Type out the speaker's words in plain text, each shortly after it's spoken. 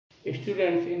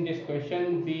Students, in this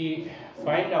question we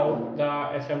find out the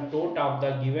asymptote of the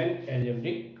given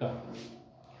algebraic curve.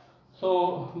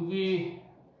 So we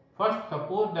first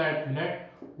suppose that let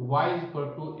y is equal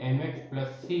to mx plus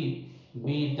c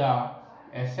be the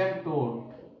asymptote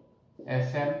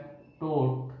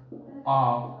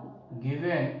of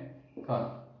given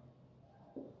curve.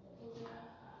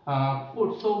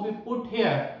 We put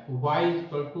here y is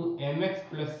equal to mx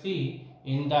plus c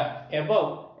in the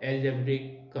above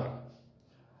algebraic curve.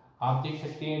 आप देख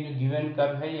सकते हैं जो given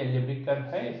curve है ये algebraic curve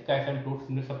है, इसका asymptote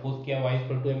हमने सपोज किया y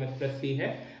equal to mx plus c है.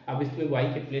 अब इसमें y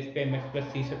के प्लेस पे mx प्लस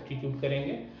c सब्स्टिट्यूट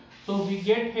करेंगे. So we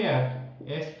get here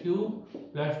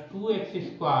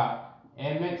s³+2x²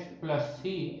 mx plus c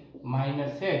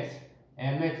minus x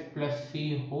mx plus c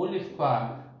whole square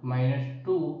minus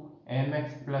 2 mx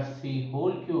plus c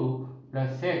whole cube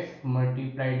plus x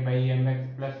multiplied by mx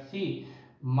plus c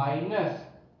minus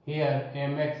here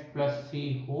mx plus c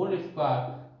whole square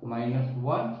minus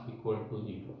 1 equal to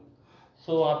 0.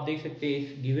 सो आप देख सकते हैं इस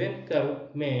given curve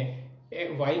में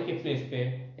y के place पे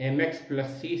mx plus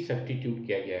c substitute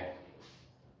किया गया है.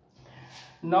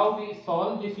 Now we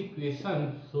solve this equation.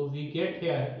 So we get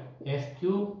here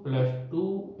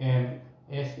s³+2m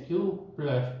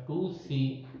s³+2c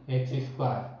x².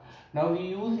 Now we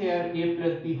use here a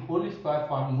plus b whole square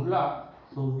formula.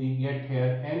 So we get here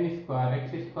m²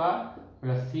 x²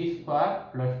 plus c²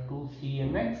 plus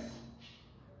 2cmx.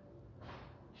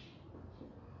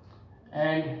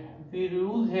 And we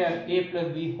use here a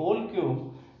plus b whole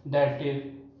cube, that is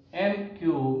m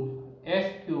cube s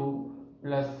cube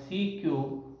plus c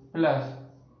cube plus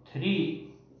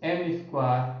 3m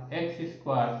square x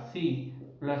square c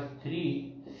plus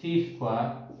 3c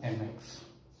square mx.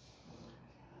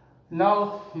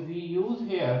 Now we use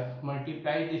here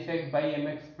multiply this x by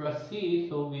mx plus c,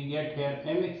 so we get here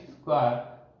mx square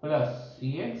plus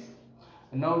cx.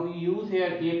 Now we use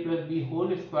here a plus b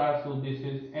whole square, so this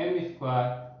is m square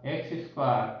x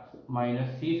square minus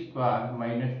c square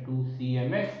minus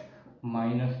 2cmx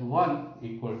minus 1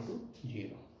 equal to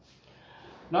 0.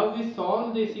 Now we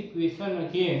solve this equation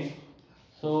again.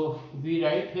 So we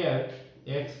write here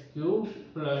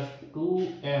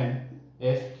x³+2m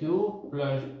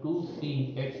s³+2c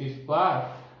x².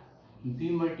 We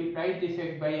multiply this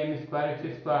x by m square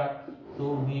x², so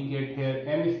we get here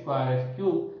m square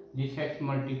s³. This x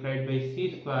multiplied by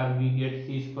c square, we get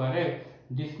c square x.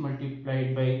 This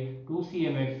multiplied by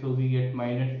 2cmx, so we get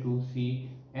minus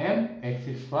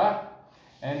 2cmx square.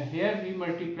 And here we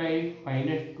multiply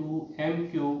minus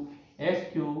 2m cube s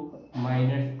cube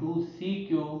minus 2c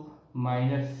cube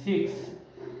minus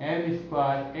 6m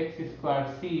square x square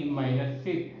c minus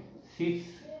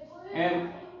 6m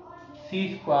c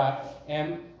square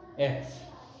mx.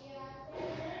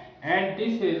 And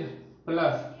this is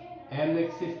plus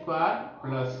mx square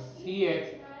plus cx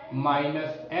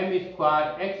minus m square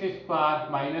x square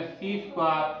minus c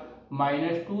square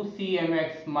minus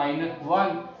 2cmx minus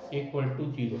 1 equal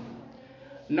to 0.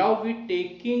 Now we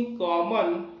taking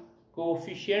common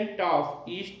coefficient of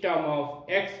each term of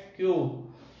x cube,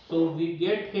 so we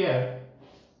get here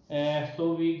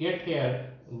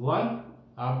 1.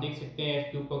 आप देख सकते हैं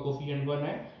x cube का coefficient 1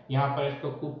 है, यहाँ पर इसका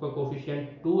cube का कोफिशिएंट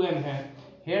 2m है.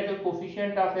 Here the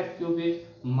coefficient of s cube is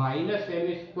minus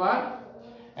m square,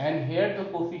 and here the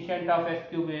coefficient of s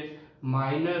cube is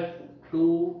minus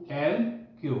 2m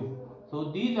cube. So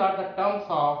these are the terms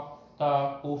of the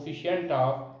coefficient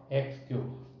of x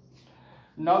cube.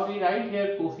 Now we write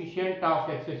here coefficient of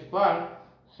x square.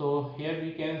 So here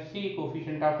we can see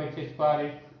coefficient of x square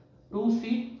is 2c.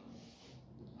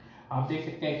 आप देख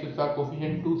सकते हैं x square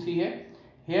coefficient 2c है.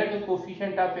 Here the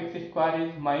coefficient of x square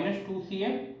is minus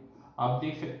 2cm. आप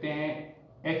देख सकते हैं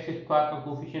x square का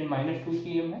कोफिशिएंट माइनस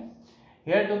 2cm है.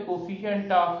 Here the coefficient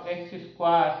of x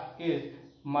square is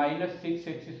minus 6m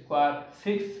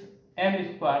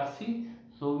square c.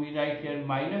 So we write here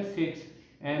minus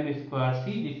 6m square c.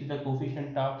 This is the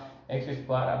coefficient of x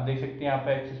square. आप देख सकते हैं यहाँ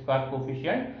पे x square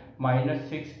coefficient minus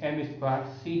 6m square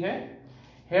c है.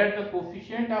 Here the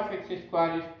coefficient of x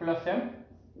square is plus m.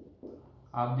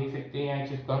 आप देख सकते हैं यहाँ x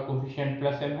square coefficient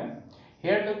plus m है.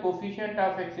 Here the coefficient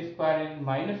of x square is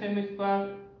minus m square,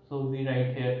 so we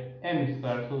write here m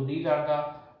square. So these are the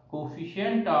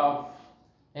coefficient of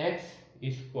x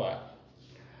square.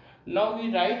 Now we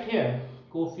write here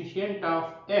coefficient of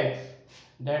x,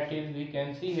 that is we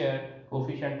can see here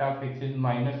coefficient of x is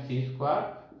minus c square,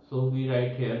 so we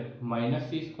write here minus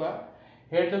c square.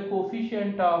 Here the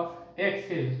coefficient of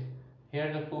x is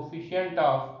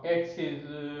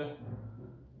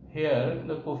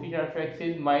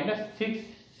minus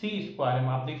 6c square.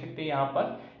 आप देख सकते हैं यहाँ पर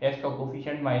s का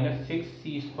coefficient minus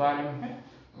 6c square है.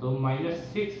 So minus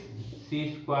 6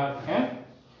 c square m.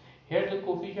 Here the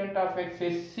coefficient of x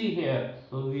is c here,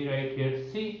 so we write here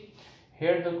c.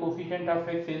 Here the coefficient of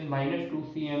x is minus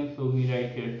 2cm, so we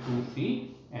write here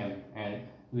 2cm, and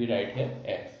we write here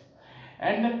x.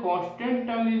 And the constant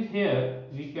term is here,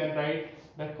 we can write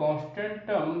the constant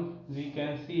term, we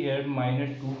can see here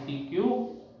minus 2c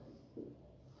cube,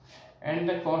 and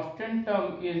the constant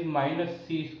term is minus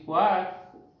c square,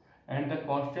 and the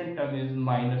constant term is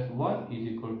minus 1 is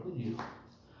equal to 0.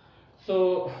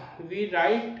 So we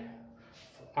write,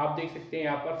 आप देख सकते हैं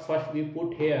यहाँ पर first we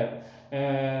put hair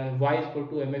y is equal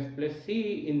to ms plus c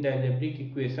in the algebraic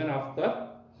equation of curve,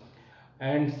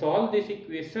 and solve this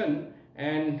equation,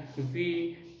 and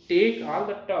we take all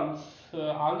the terms,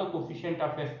 all the coefficient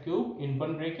of s cube in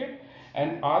one bracket,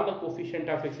 and all the coefficient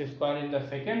of x square in the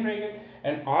second bracket,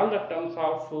 and all the terms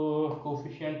of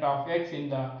coefficient of x in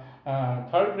the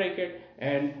third bracket,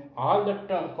 and all the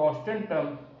constant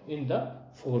term in the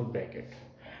fourth bracket.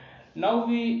 Now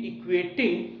we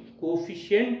equating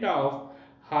coefficient of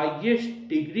highest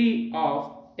degree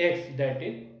of x, that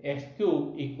is x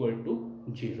cube equal to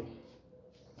 0.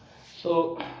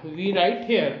 So we write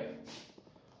here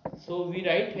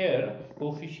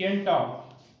coefficient of,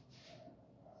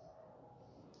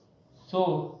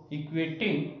 so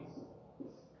equating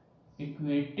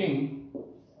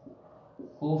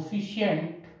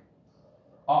coefficient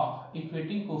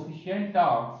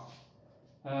of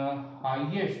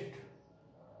highest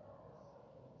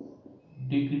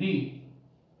degree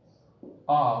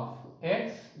of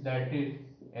x, that is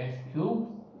x cube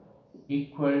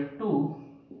equal to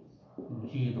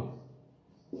 0.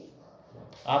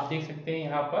 आप देख सकते हैं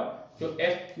यहाँ पर जो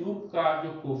x cube का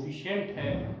जो coefficient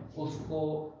है उसको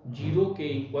 0 के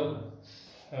इक्वल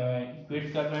इक्वेट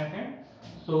कर रहे हैं.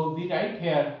 So we write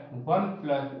here 1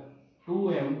 plus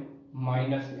 2m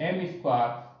minus m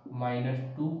square minus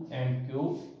 2m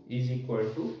cube is equal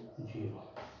to 0.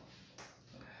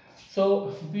 So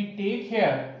we take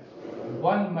here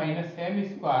 1 minus m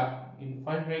square in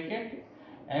first bracket,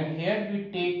 and here we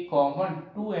take common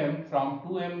 2m from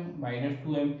 2m minus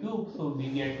 2m cube, so we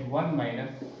get 1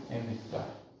 minus m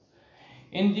square.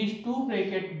 In these two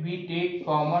brackets we take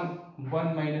common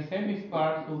 1 minus m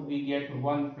square, so we get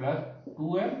 1 plus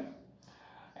 2m,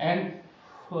 and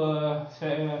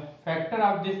factor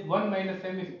of this 1 minus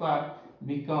m square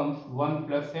becomes 1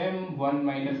 plus m, 1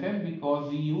 minus m, because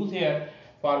we use here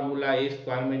formula a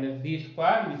square minus b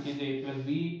square, which is a plus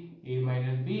b, a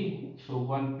minus b. So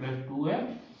 1 plus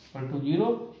 2m equal to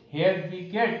 0. Here we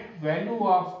get value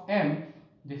of m,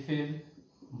 this is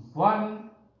 1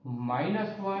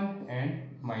 minus 1 and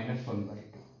minus 1 by 2.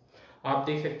 आप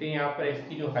देख सकते हैं यहाँ पर x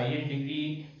की जो highest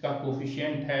degree का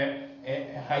coefficient है,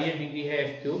 हाईएस्ट डिग्री है x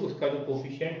क्यूब, उसका जो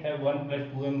कोफिशिएंट है 1 plus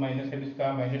 2m minus m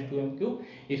square minus 2m cube,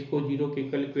 इसको 0 के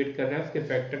इक्वल इक्वेट कर रहे हैं, उसके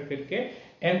फैक्टर करके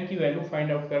m की वैल्यू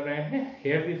फाइंड आउट कर रहे हैं.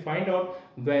 Here we find out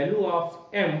value of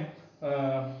m,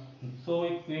 so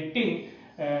equating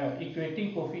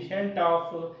coefficient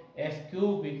of s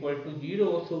cube equal to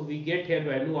 0, so we get here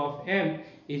value of m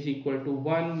is equal to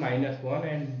 1 minus 1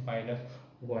 and minus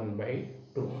 1 by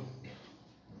 2.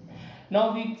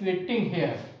 Now we equating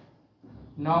here.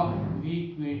 Now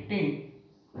we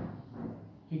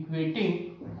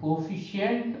equating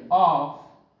coefficient of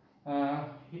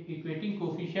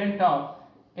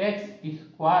x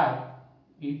square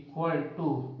equal to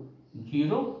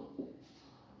 0.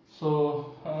 So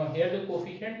here the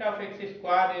coefficient of x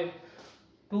square is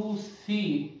 2c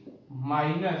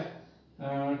minus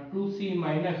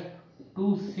 2cm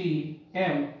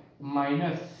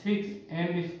minus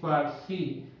 6m square c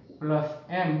plus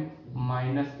m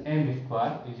minus m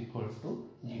square is equal to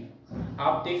 0.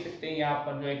 आप देख सकते हैं यहाँ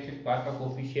पर जो x square का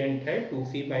coefficient है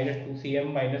 2c minus 2cm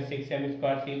minus 6m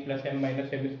square c plus m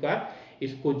minus m square,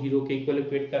 इसको 0 के इक्वल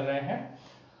इक्वेट कर रहे हैं.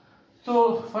 So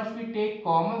first we take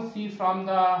common c from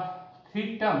the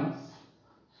three terms,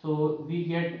 so we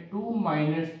get 2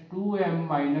 minus 2m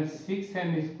minus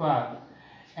 6m square,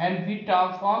 and we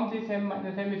transform this m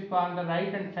minus m square on the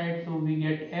right hand side, so we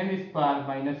get m square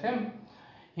minus m.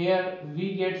 Here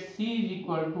we get c is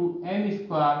equal to m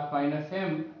square minus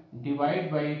m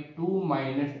divided by 2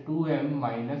 minus 2m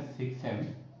minus 6m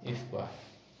square.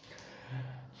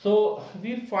 So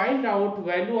we find out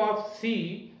value of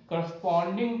c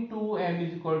corresponding to m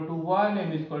is equal to 1,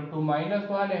 m is equal to minus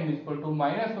 1, m is equal to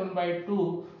minus 1 by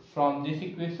 2 from this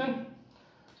equation.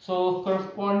 So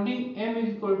corresponding m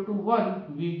is equal to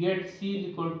 1, we get c is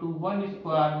equal to 1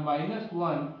 square minus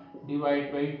 1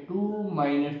 divided by 2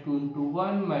 minus 2 into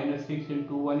 1 minus 6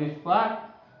 into 1 square.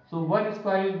 So 1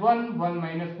 square is 1, 1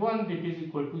 minus 1, that is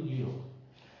equal to 0.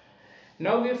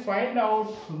 Now we find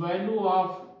out value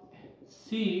of C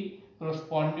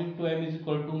corresponding to m is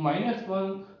equal to -1.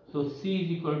 So C is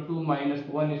equal to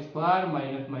 -1 square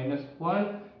minus 1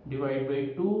 divided by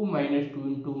 2 minus 2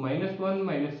 into -1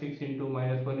 minus 6 into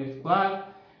 -1 square.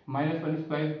 -1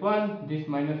 square is 1. This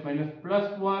minus plus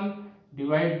 1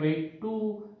 divided by 2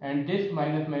 and this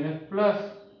minus plus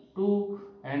 2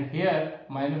 and here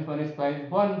 -1 square is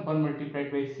 1. 1 multiplied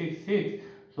by 6 6.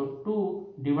 So 2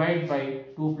 divided by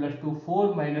 2 plus 2 4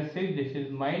 minus 6 this is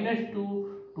 -2.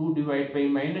 2 divided by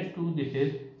 -2 this is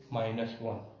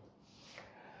 -1.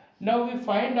 Now we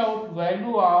find out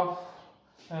value of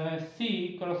C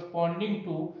corresponding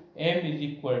to m is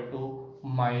equal to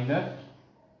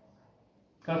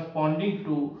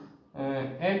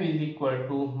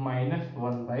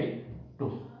 -1 by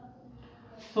 2.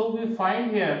 So we find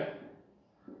here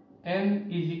m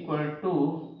is equal to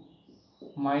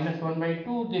 -1 by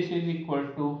 2. This is equal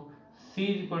to C is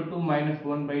equal to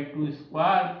 -1 by 2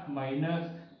 square minus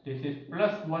this is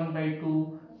plus 1 by 2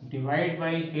 divided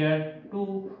by here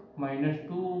 2 minus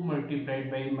 2 multiplied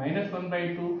by -1 by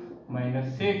 2 minus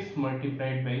 6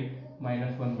 multiplied by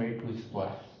 -1 by 2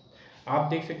 square. आप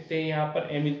देख सकते हैं यहाँ पर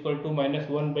m equal to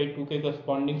 -1 by 2 के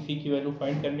corresponding c की value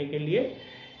find करने के लिए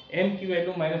m की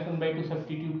वैल्यू -1 by 2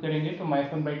 सब्स्टिट्यूट करेंगे तो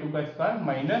 -1 by 2 का स्क्वायर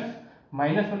माइनस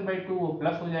 -1 by 2 वो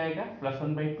प्लस हो जाएगा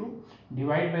 +1 by 2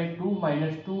 divide by 2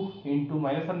 minus 2 into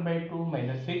 -1 by 2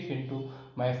 minus 6 into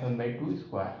 -1 by 2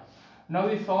 square. Now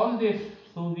we solve this,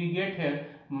 so we get here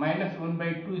 -1 by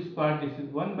 2 square, this is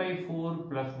 1 by 4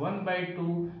 plus 1 by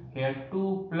 2, here 2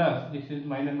 plus this is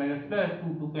minus plus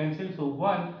 2 cancel, so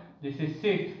 1, this is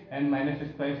 6 and minus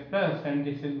square is plus and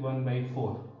this is 1 by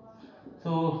 4.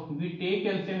 So we take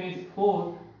LCM is 4,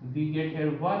 we get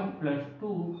here 1 plus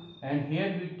 2 and here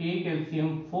we take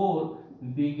LCM 4,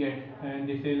 we get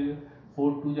this is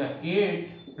 4 to the 8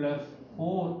 plus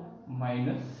 4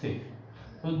 minus 6.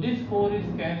 So this 4 is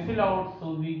cancelled out, so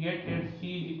we get here C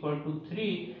is equal to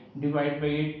 3 divided by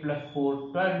 8 plus 4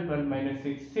 12, 12 minus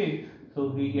 6 6, so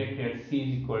we get here C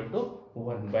is equal to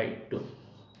 1 by 2.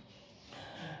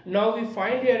 Now we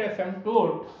find here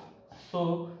asymptote, so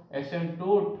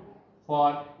asymptote for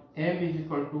m is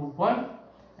equal to 1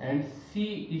 and C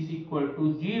is equal to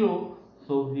 0,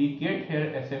 so we get here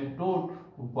asymptote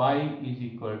y is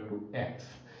equal to x,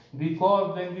 because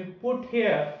when we put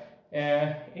here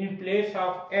in place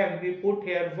of m we put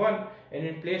here 1 and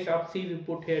in place of C we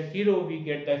put here 0, we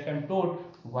get the asymptote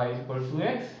y is equal to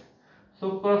x. So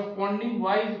corresponding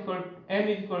y is equal to m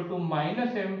is equal to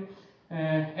minus m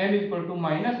is equal to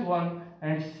 -1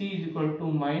 and C is equal to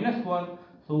 -1,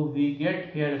 so we get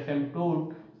here asymptote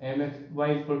y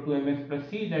is equal to mx plus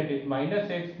C, that is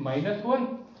 -x -1,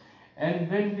 and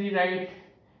when we write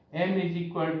m is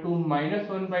equal to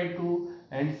 -1 by 2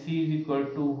 and C is equal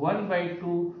to 1 by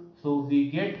 2, so we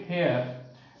get here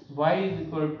y is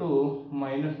equal to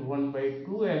 -1 by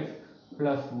 2x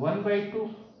plus 1 by 2.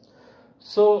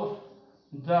 So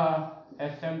the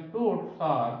asymptotes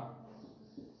are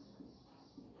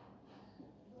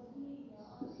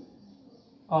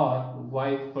y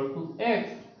is equal to x,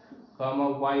 comma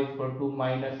y is equal to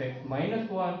 -x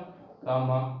 -1,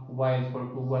 comma y is equal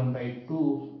to 1 by 2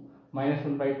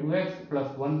 -1 by 2x plus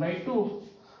 1 by 2.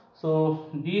 So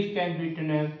these can be written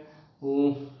as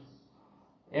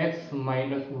x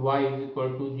minus y is equal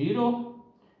to 0,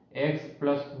 x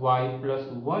plus y plus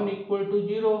 1 equal to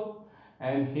 0,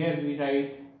 and here we write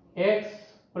x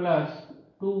plus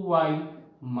 2y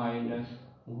minus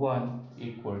 1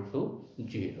 equal to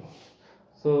 0.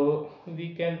 So we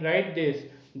can write this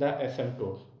the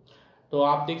asymptote. तो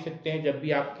आप देख सकते हैं जब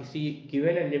भी आप किसी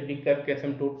given algebraic curve के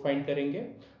एसिम्पटोट फाइंड करेंगे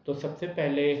तो सबसे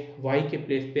पहले y के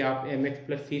प्लेस पे आप mx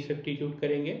प्लस c सब्स्टिट्यूट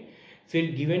करेंगे,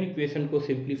 फिर गिवन इक्वेशन को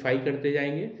सिंप्लीफाई करते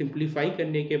जाएंगे। सिंप्लीफाई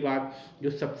करने के बाद जो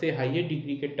सबसे हाईएस्ट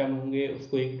डिग्री के टर्म होंगे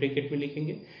उसको एक ब्रैकेट में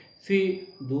लिखेंगे,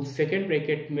 फिर सेकेंड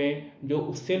ब्रैकेट में जो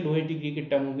उससे लोएस्ट डिग्री के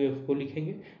टर्म होंगे उसको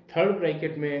लिखेंगे, थर्ड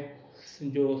ब्रैकेट में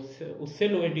जो उससे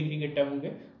लोएस्ट डिग्री के टर्म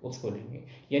होंगे उसको लेंगे।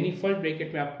 यानी फर्स्ट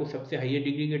ब्रैकेट में आपको सबसे हाईएस्ट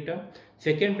डिग्री के टर्म,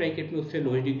 सेकेंड ब्रैकेट में उससे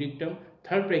लोएस्ट डिग्री के टर्म,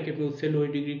 थर्ड ब्रैकेट में उससे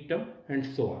लोएस्ट डिग्री के टर्म एंड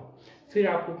सो ऑन। फिर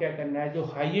आपको क्या करना है, जो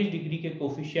हाईएस्ट डिग्री के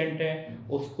कोफिशिएंट है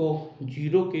उसको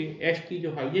जीरो के, एक्स की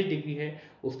जो हाईएस्ट डिग्री है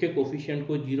उसके कोफिशिएंट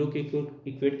को जीरो के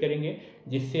इक्वेट करेंगे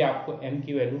जिससे आपको एम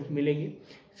की वैल्यूज मिलेंगी।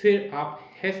 फिर आप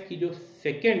एस की जो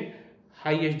सेकेंड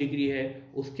हाईएस्ट डिग्री है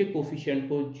उसके कोफिशिएंट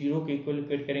को जीरो के इक्वल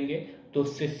इक्वेट करेंगे तो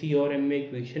उससे सी और एम में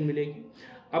इक्वेशन मिलेगी।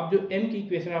 अब जो m की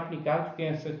इक्वेशन आप निकाल चुके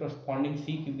हैं उससे करस्पॉन्डिंग c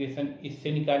की इक्वेशन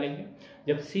इससे निकालेंगे।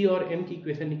 जब c और m की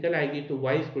इक्वेशन निकल आएगी तो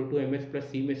y equal to mx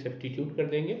plus c में सब्स्टिट्यूट कर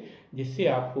देंगे जिससे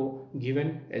आपको गिवन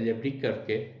अलजेब्रिक कर्व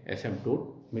के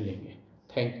एसिम्पटोट मिलेंगे।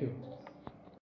 Thank you.